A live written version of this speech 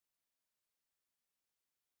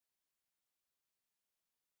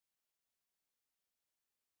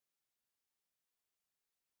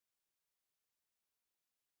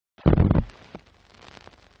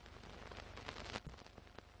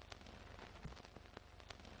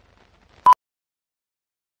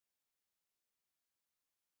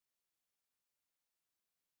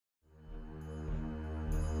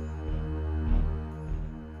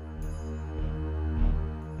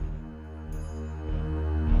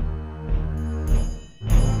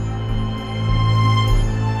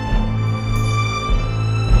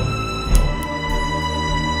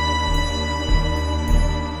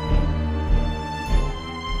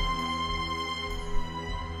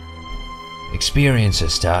Experience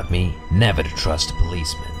has taught me never to trust a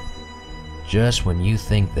policeman. Just when you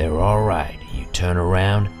think they're alright, you turn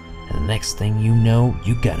around, and the next thing you know,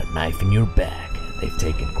 you got a knife in your back. They've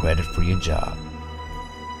taken credit for your job.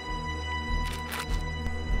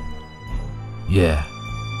 Yeah,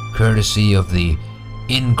 courtesy of the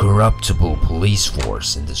incorruptible police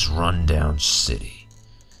force in this rundown city.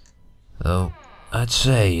 Though, I'd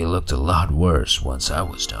say he looked a lot worse once I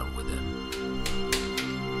was done with him.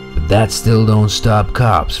 But that still don't stop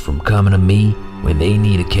cops from coming to me when they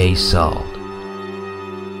need a case solved.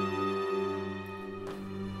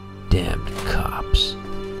 Damned cops.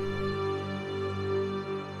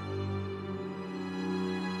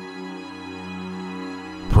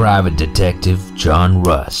 Private Detective John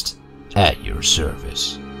Rust, at your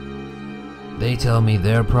service. They tell me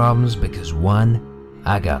their problems because 1,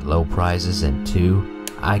 I got low prices, and 2,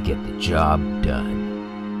 I get the job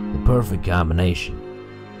done. The perfect combination.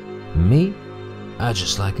 Me? I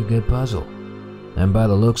just like a good puzzle. And by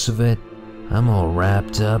the looks of it, I'm all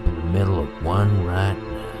wrapped up in the middle of one right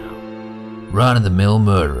now. Run-of-the-mill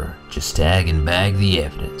murderer, just tag and bag the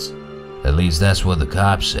evidence. At least that's what the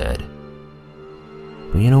cops said.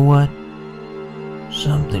 But you know what?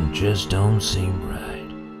 Something just don't seem right.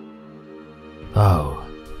 Oh,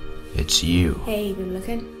 it's you. Hey, good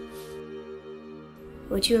looking.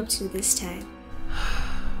 What you up to this time?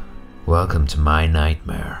 Welcome to my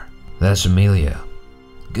nightmare. That's Amelia.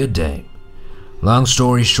 Good dame. Long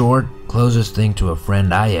story short, closest thing to a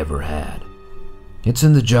friend I ever had. It's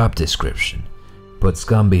in the job description. Put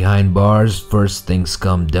scum behind bars, first thing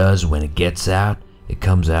scum does when it gets out, it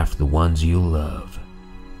comes after the ones you love.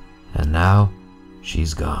 And now,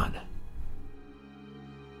 she's gone.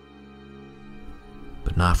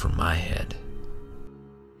 But not from my head.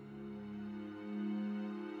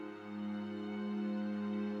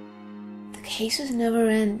 The cases never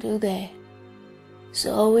end, do they? There's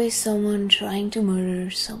always someone trying to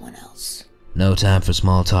murder someone else. No time for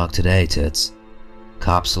small talk today, Toots.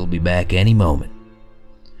 Cops will be back any moment.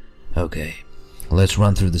 Okay, let's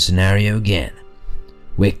run through the scenario again.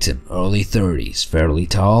 Victim, early 30s, fairly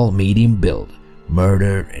tall, medium build,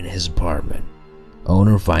 murder in his apartment.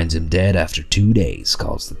 Owner finds him dead after 2 days,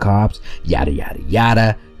 calls the cops, yada yada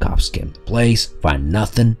yada. Cops skim the place, find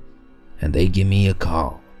nothing, and they give me a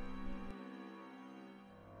call.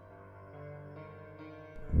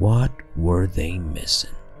 What were they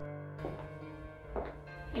missing?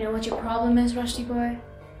 You know what your problem is, Rusty boy?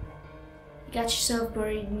 You got yourself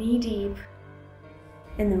buried knee deep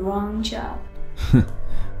in the wrong job.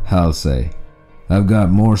 I'll say. I've got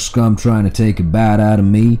more scum trying to take a bite out of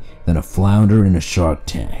me than a flounder in a shark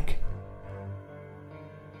tank.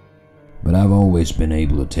 But I've always been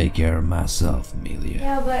able to take care of myself, Amelia.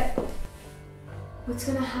 Yeah, but what's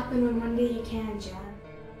gonna happen when one day you can't, John?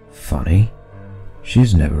 Funny.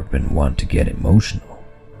 She's never been one to get emotional.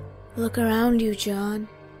 Look around you, John.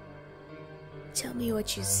 Tell me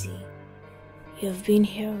what you see. You've been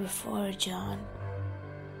here before, John.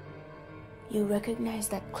 You recognize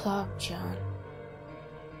that clock, John.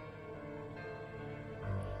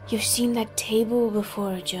 You've seen that table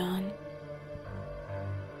before, John.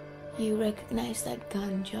 You recognize that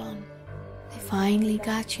gun, John. They finally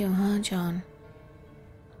got you, huh, John?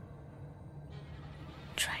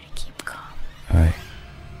 Try to keep calm.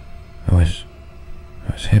 I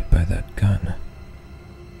was hit by that gun.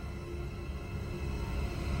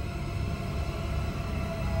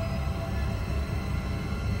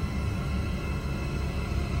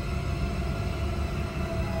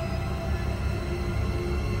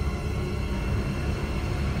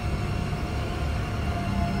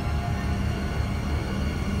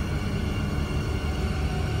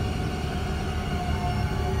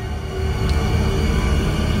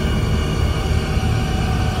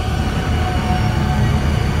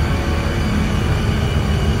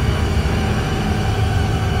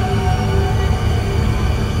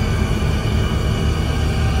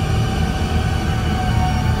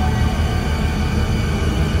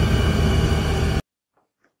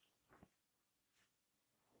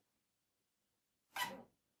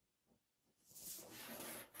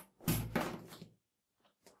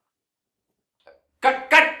 Cut!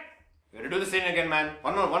 You have to do the scene again, man.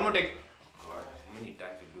 One more take. God, how many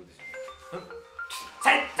times will you do this?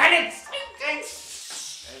 Silence!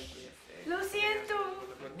 Lo siento.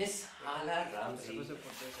 Miss Hala, Ramzy,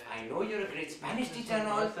 I know you're a great Spanish teacher and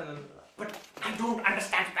all, but I don't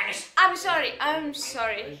understand Spanish. I'm sorry.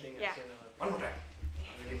 Yeah. One more time.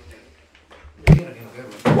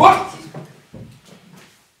 Again. What?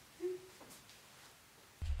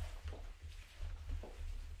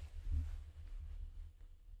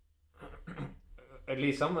 At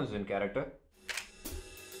least someone's in character.